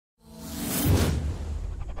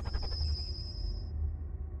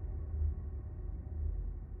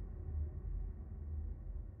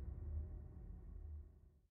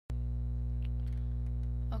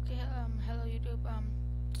Hello YouTube.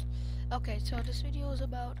 Okay, so this video is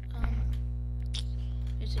about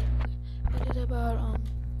is it it is about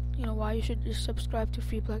why you should just subscribe to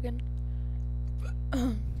free plugin.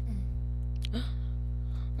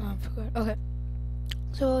 Forgot. Okay,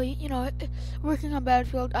 so working on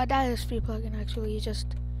Battlefield, that is free plugin actually. It's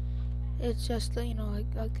just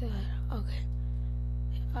okay.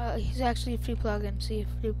 He's actually free plugin. See,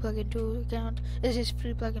 free plugin 2 account. This is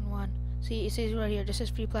free plugin 1. See, it says right here. This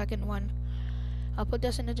is free plugin 1. I'll put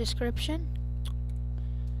this in the description.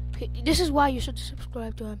 This is why you should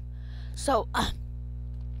subscribe to him. So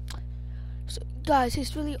guys,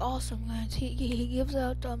 he's really awesome, guys. He gives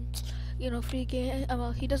out free game.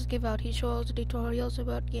 Well, he doesn't give out. He shows tutorials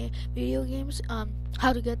about video games.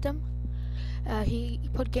 How to get them. He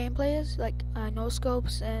put gameplays like no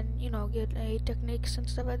scopes and get techniques and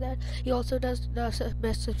stuff like that. He also does the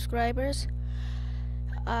best subscribers.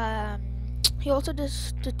 He also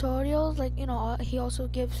does tutorials like he also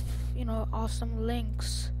gives awesome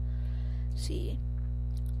links. See,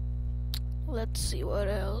 let's see what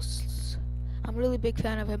else. I'm a really big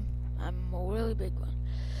fan of him. I'm a really big one.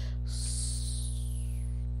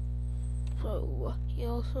 So he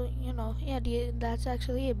also that's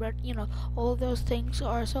actually it, but all those things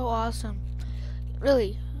are so awesome,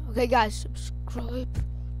 really. Okay guys, subscribe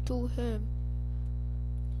to him.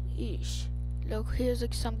 Yeesh. Look, here's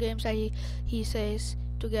like some games that he says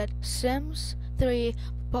to get: Sims 3,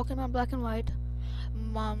 Pokemon Black and White,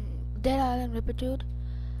 Dead Island Repetude,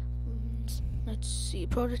 let's see,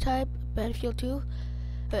 Prototype, Battlefield 2,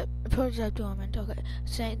 Prototype 2 I meant, okay,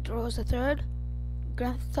 Saint Rose the Third,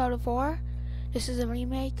 Grand Theft Auto 4. This is a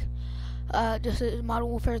remake. This is Modern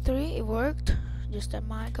Warfare 3. It worked. Just that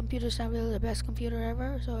my computer's not really the best computer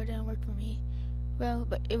ever, so it didn't work for me. Well,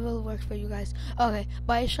 but it will work for you guys. Okay,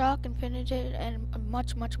 Bioshock Infinite and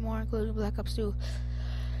much more, including Black Ops 2.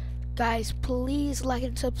 Guys, please like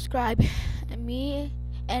and subscribe me,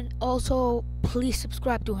 and also please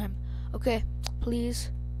subscribe to him. Okay,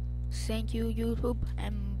 please. Thank you, YouTube,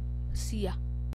 and see ya.